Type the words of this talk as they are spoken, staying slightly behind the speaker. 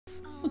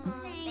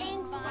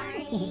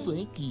Oh,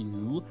 thank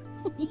you.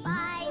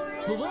 Bye.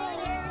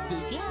 Bye-bye.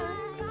 Take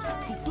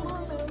care. So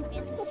long then.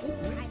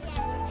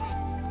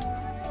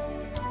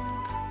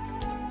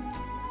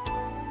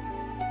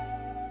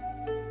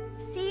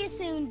 See you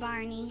soon,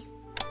 Barney.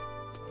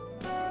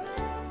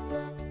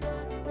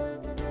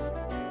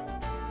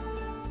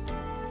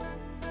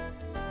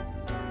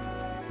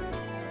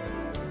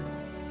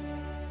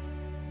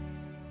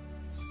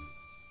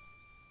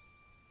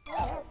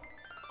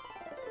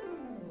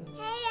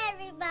 Hey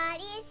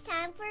everybody, it's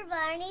time for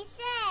Barney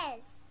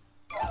Says.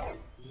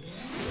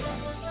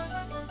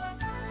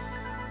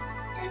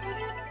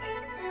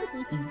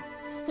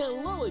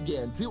 Hello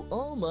again to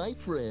all my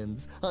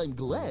friends. I'm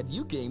glad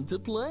you came to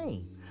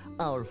play.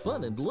 Our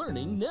fun and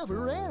learning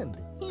never end.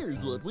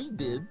 Here's what we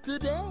did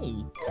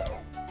today.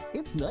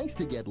 It's nice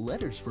to get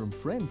letters from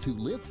friends who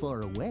live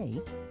far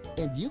away.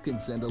 And you can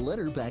send a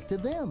letter back to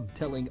them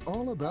telling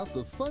all about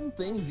the fun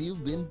things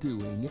you've been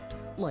doing,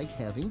 like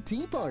having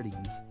tea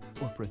parties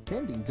or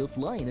pretending to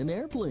fly in an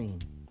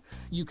airplane.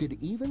 You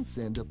could even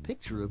send a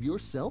picture of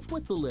yourself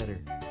with the letter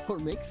or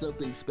make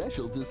something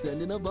special to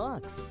send in a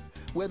box.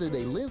 Whether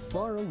they live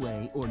far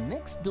away or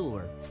next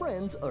door,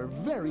 friends are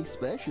very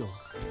special.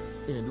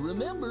 And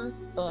remember,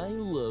 I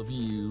love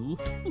you.